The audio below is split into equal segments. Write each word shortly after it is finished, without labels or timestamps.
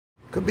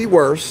Could be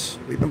worse.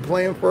 We've been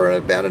playing for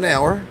about an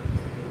hour.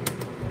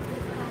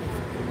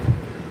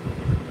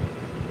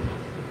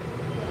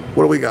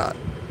 What do we got?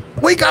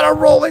 We got a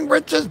Rolling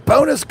Riches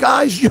bonus,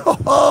 guys.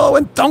 Yo,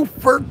 and don't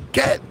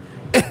forget,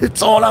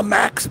 it's on a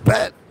max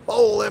bet.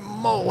 Holy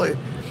moly.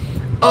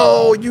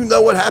 Oh, you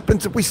know what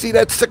happens if we see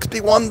that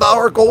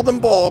 $61 golden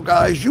ball,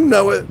 guys. You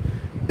know it.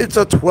 It's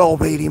a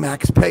 $12.80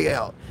 max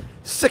payout.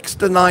 6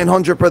 to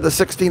 900 for the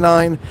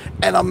 69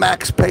 and a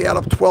max payout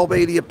of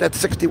 $12.80 if that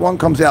 61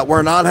 comes out.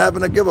 We're not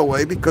having a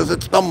giveaway because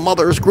it's the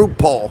mother's group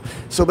poll.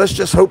 So let's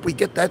just hope we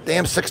get that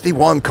damn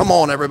 61. Come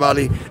on,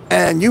 everybody.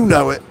 And you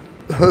know it.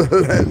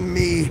 Let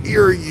me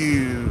hear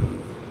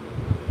you.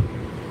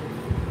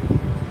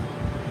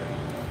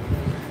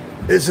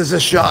 This is a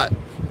shot.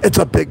 It's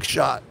a big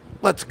shot.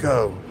 Let's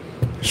go.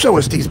 Show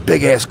us these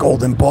big-ass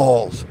golden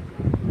balls.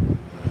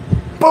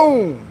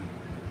 Boom.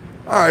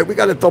 All right, we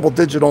got a double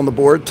digit on the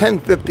board.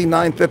 $10.50,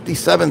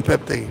 $9.50,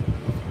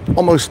 $7.50.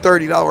 Almost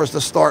 $30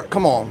 to start.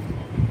 Come on.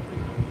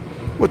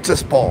 What's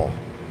this ball?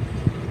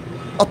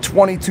 A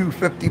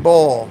 $22.50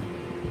 ball.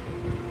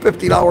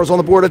 $50 on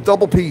the board. A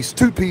double piece,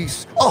 two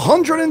piece.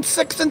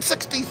 106 and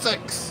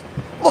 66.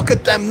 Look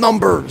at them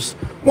numbers.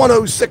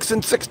 106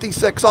 and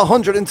 66.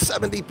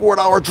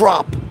 $174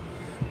 drop.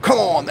 Come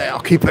on now.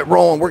 Keep it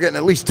rolling. We're getting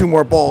at least two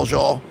more balls,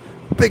 y'all.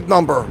 Big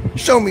number.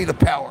 Show me the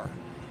power.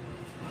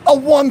 A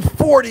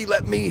 140,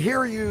 let me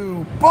hear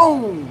you.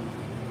 Boom.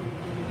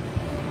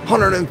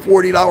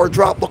 $140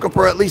 drop, looking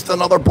for at least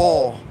another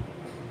ball.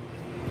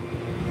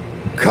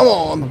 Come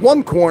on,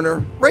 one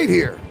corner, right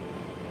here.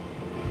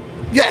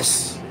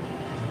 Yes.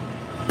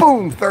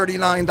 Boom,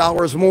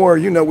 $39 more.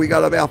 You know we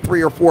got about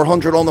 300 or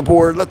 400 on the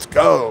board. Let's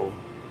go.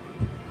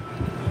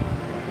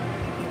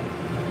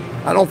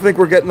 I don't think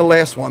we're getting the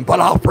last one, but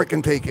I'll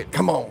freaking take it.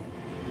 Come on.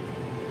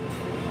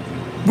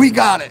 We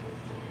got it.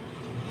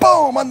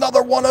 Boom,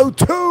 another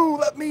 102.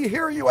 Let me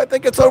hear you. I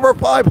think it's over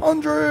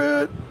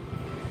 500.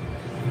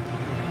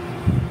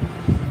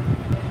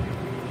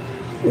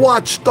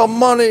 Watch the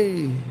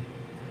money.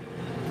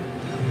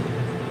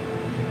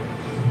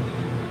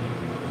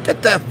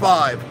 Get that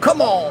 5.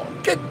 Come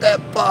on. Get that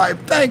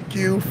 5. Thank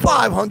you.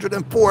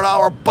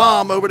 $504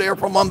 bomb over there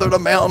from under the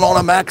mountain on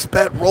a max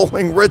bet.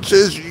 Rolling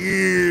Riches.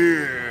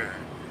 Yeah.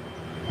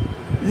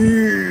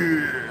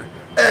 Yeah.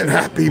 And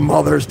happy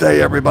Mother's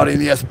Day, everybody in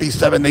the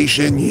SB7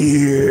 Nation.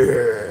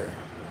 Yeah.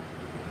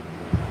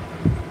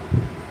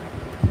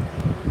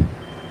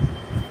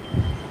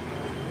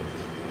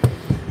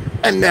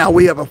 And now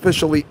we have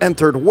officially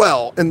entered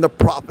well in the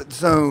profit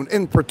zone.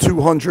 In for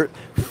 200,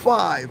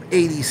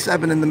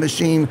 $587 in the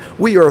machine.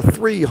 We are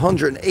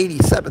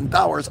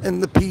 $387 in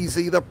the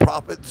PZ, the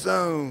profit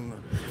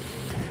zone.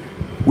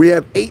 We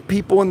have 8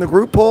 people in the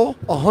group poll,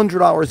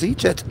 $100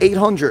 each. That's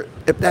 800.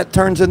 If that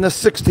turns into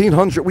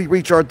 1,600, we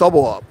reach our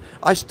double up.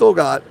 I still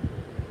got,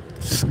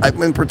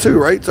 I'm in for 2,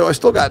 right? So I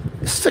still got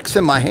 6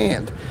 in my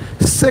hand.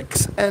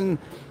 6 and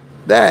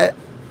that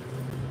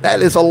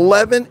is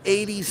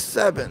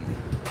 $1,187.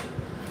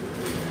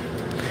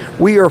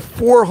 We are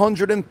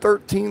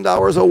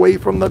 $413 away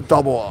from the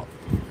double up.